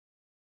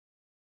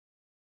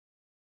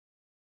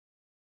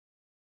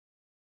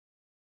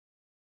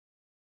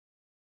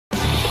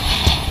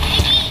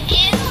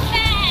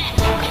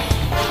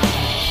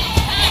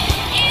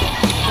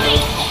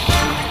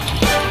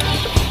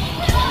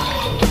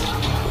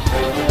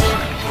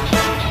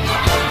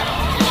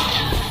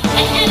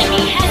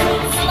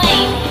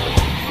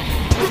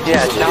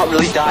Yeah, not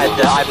really dyed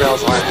the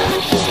eyebrows on.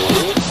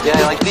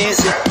 Yeah, like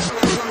these.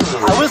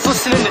 I was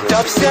listening to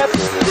dubstep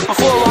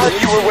before a lot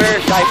of you were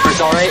wearing diapers,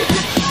 alright?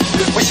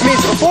 Which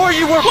means before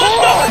you were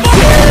born!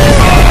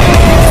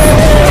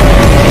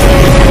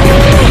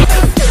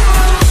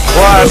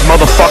 Quiet,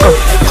 motherfucker!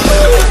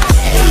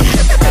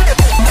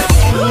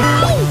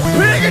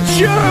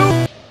 Chou!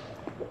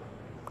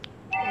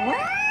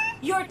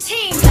 Your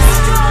team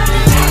destroyed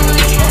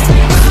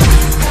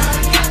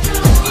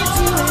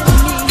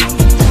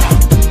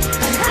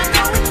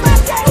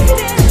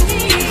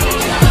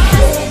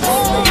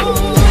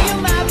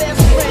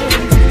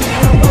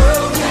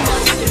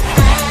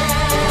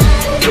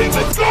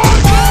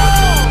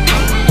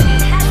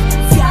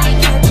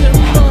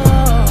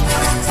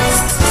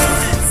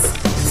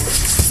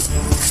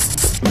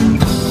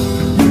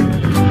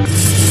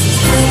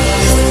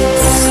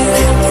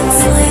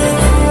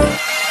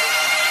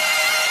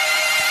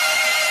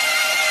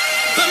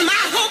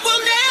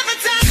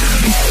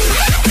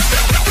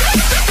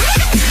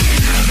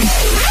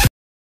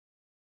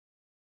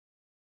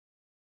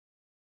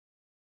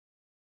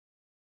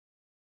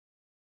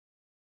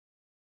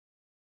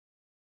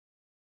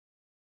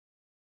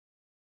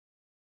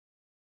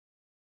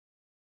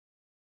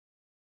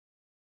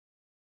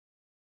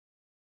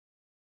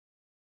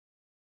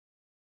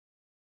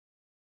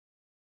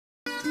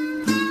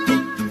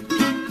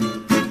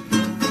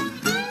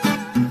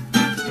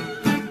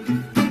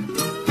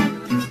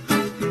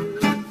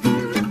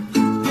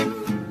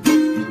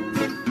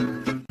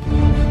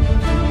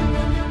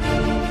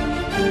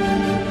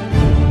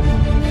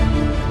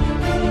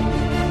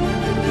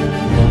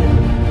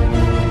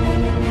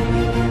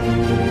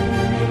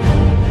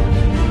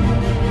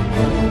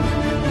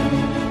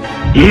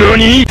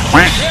NANI?!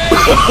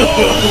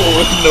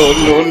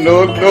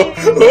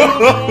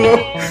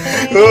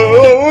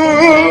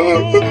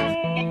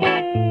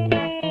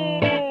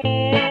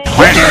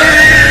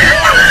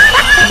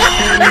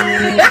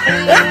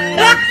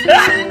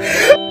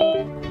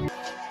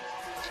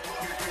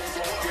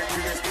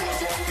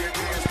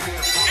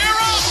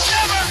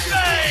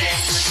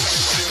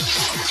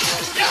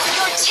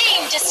 Your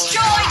team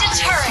destroyed a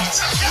turret.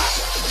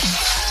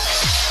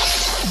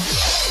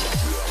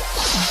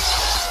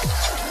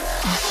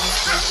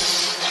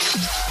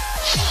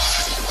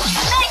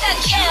 Mega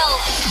kill!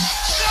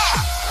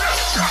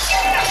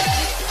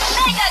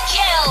 Mega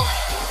kill!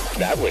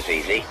 That was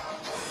easy.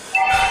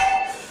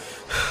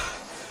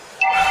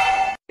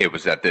 It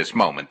was at this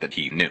moment that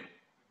he knew.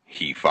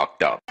 He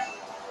fucked up.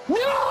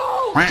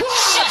 No!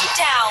 Shut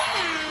down!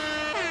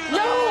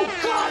 No!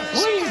 God,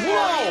 please,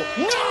 no!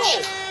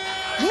 No!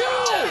 No!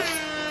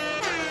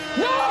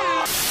 No!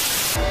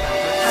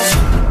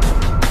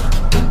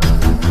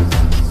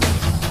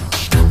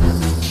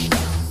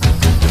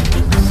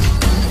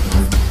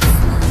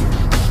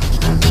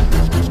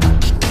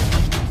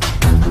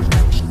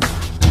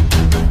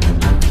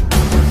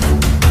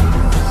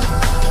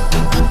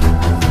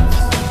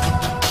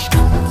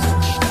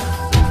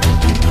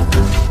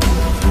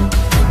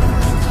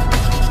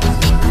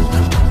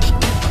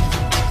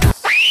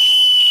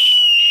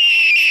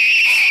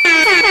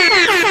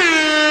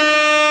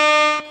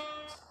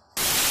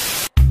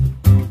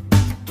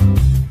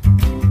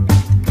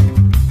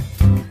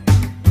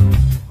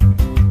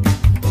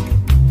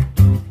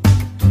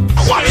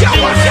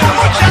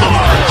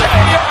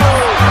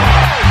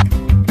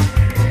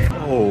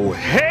 Oh,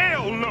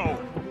 hell no!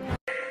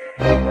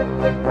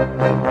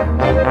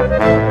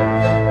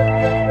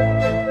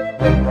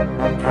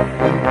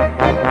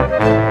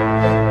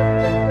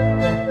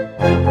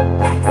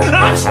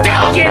 I'm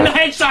still getting the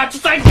headshots.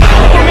 It's like boom,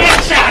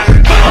 headshot,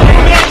 boom,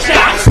 headshot.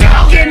 I'm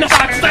still getting the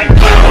shots. It's like boom,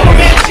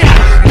 headshot,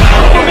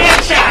 boom,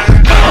 headshot,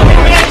 boom,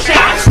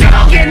 headshot. I'm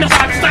still getting the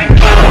shots. It's like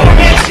boom,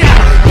 headshot,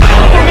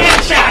 boom,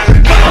 headshot,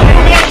 boom,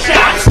 headshot.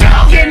 I'm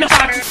still getting the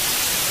shots.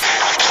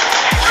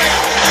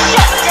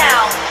 Shut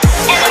down!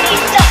 Enemy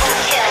double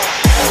kill!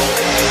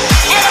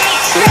 Enemy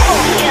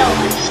triple kill!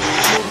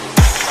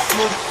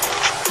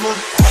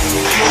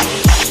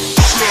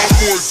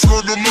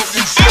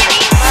 Enemy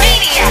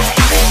maniac!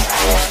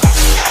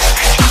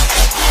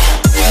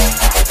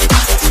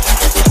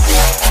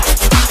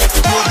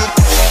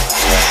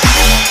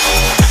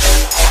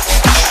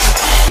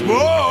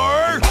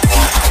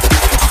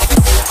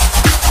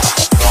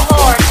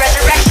 Lord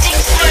resurrecting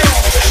soon!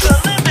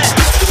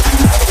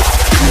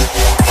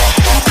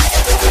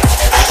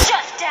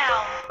 Shut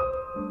down!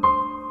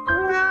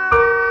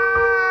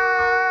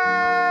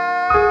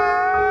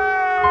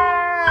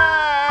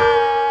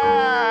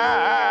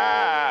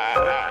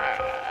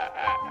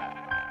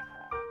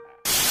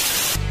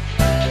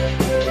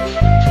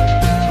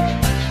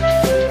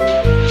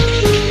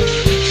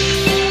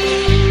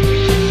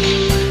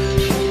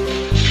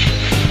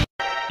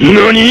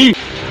 NANI?!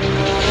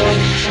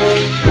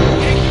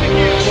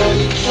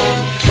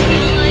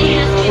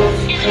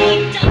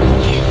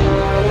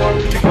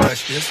 Can't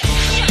touch this.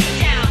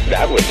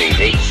 That was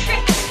easy.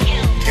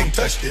 Can't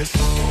touch this.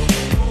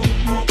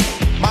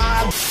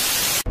 My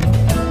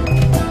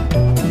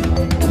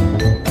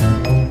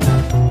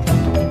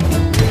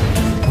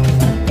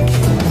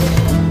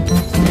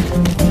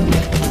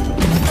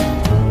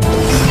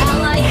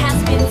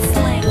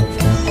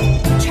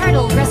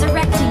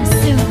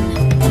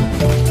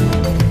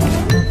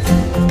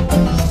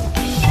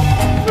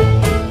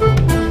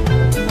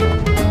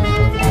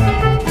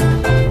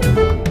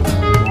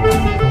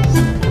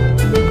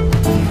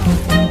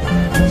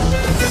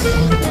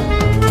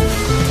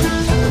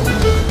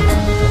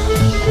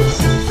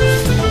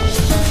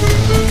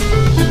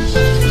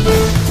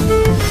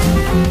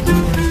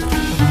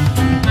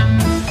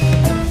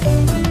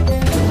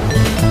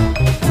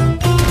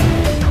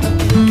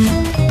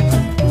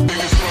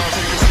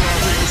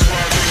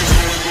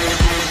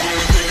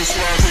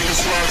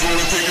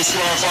ally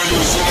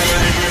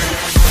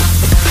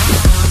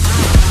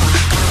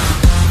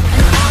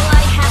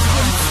has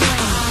been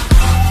slain.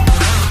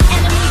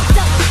 Enemy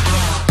double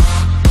kill.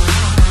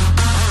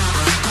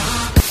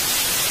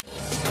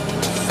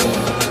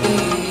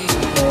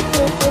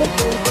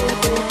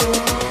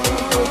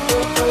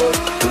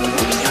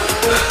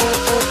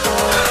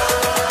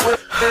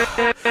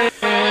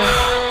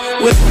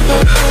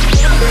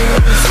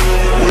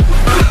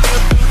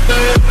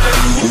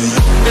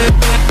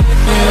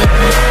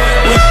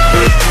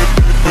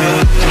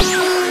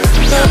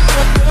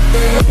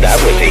 That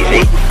was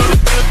easy.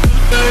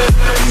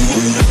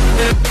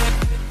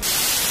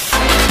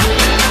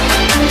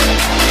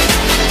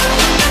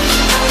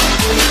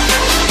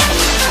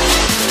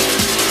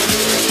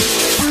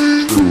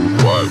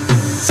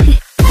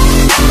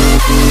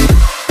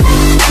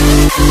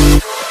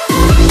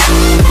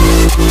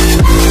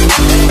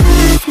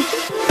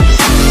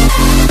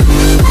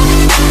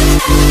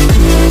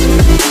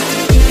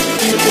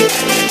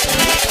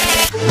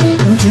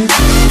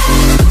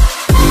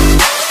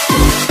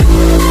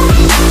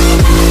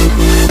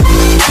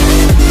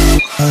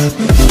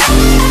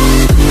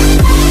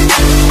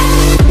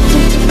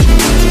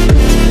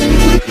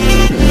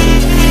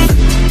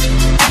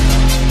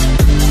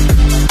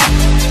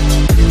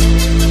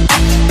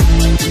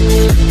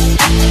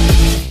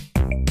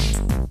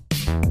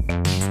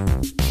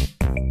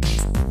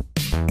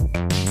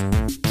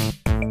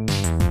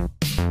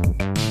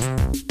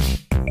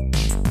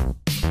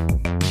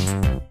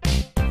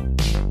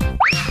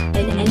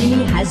 An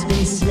enemy has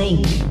been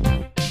slain.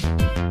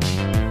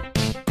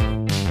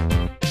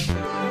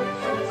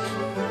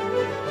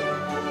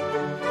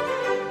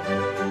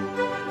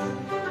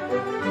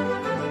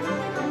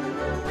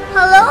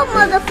 Hello,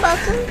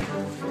 motherfucker.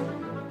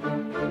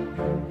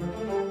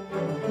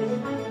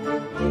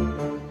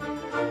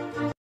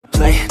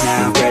 Play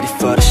now, ready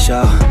for the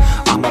show.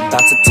 I'm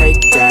about to take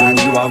down,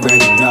 you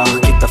already know.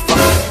 Get the fuck.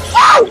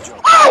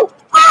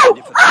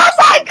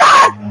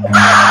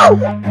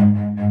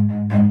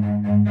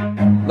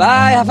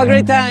 Bye, have a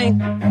great time.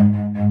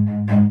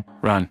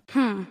 Run.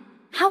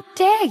 How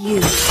dare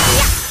you?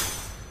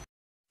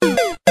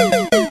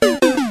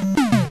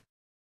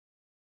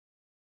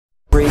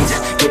 Breathe,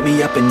 get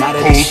me up and out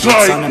of this shit.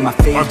 Sun in my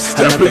feet. I'm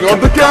stepping on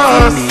the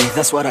gas.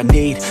 That's what I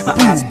need. My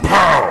eyes.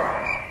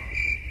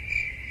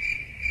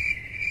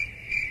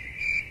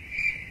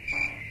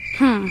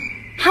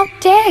 How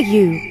dare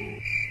you?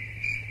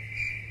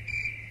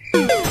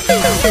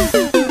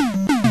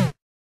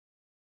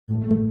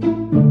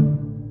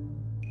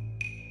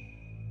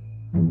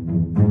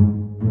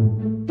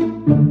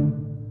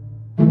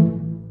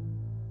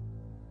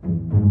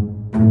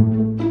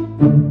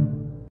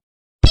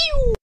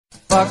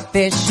 Fuck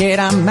this shit,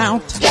 I'm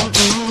out.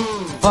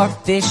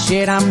 Fuck this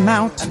shit, I'm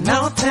out.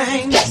 No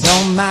thanks.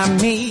 Don't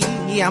mind me,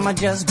 I'ma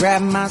just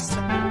grab my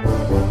stuff.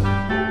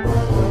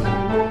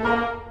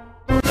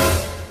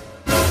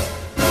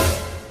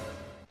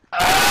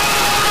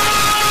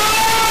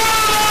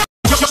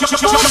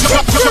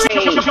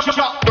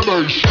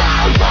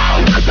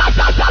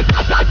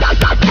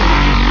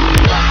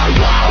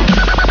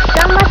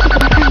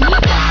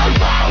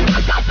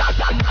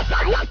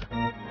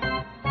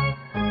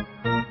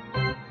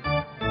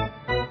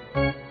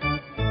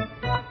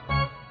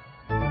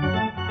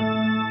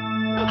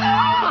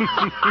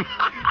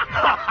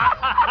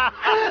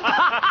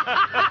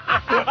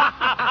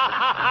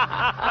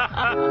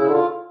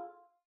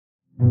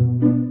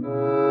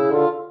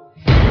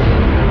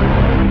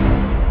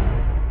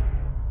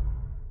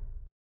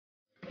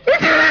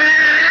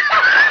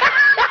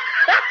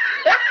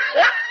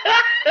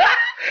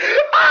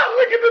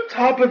 Look at the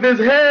top of his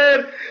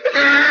head.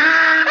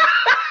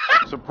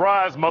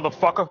 Surprise,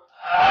 motherfucker.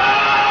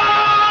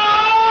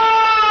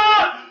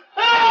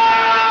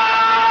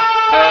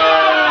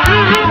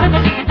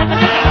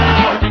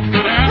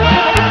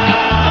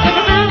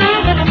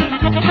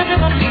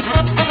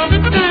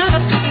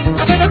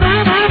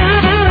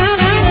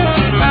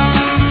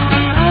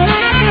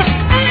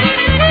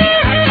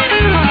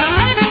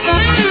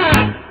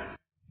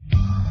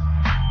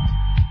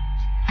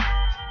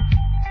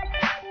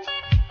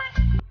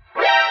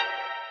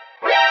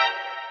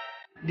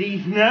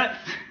 These nuts.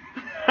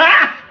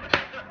 Ha!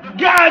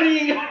 Got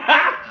him!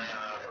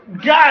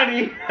 Got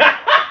him!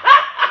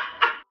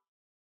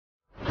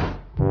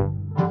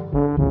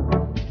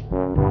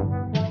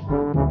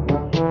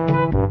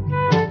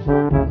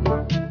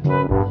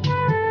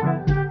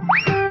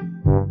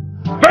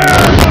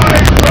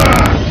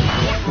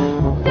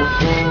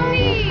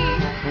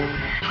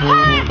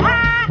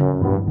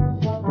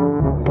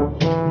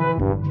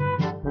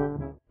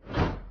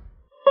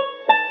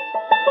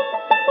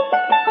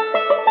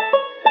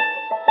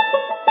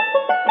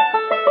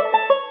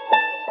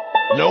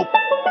 Nope,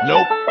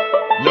 nope,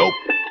 nope.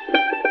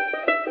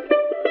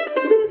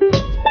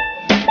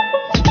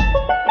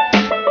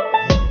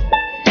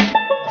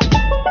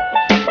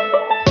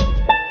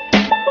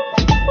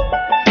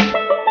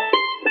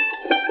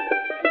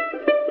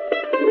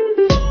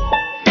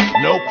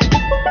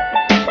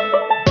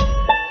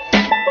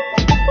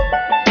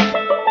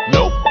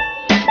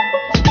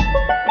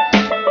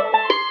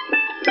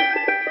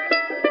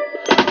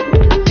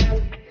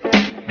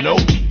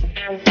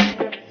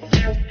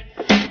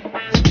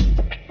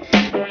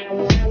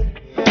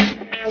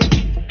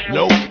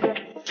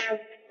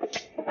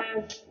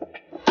 guys.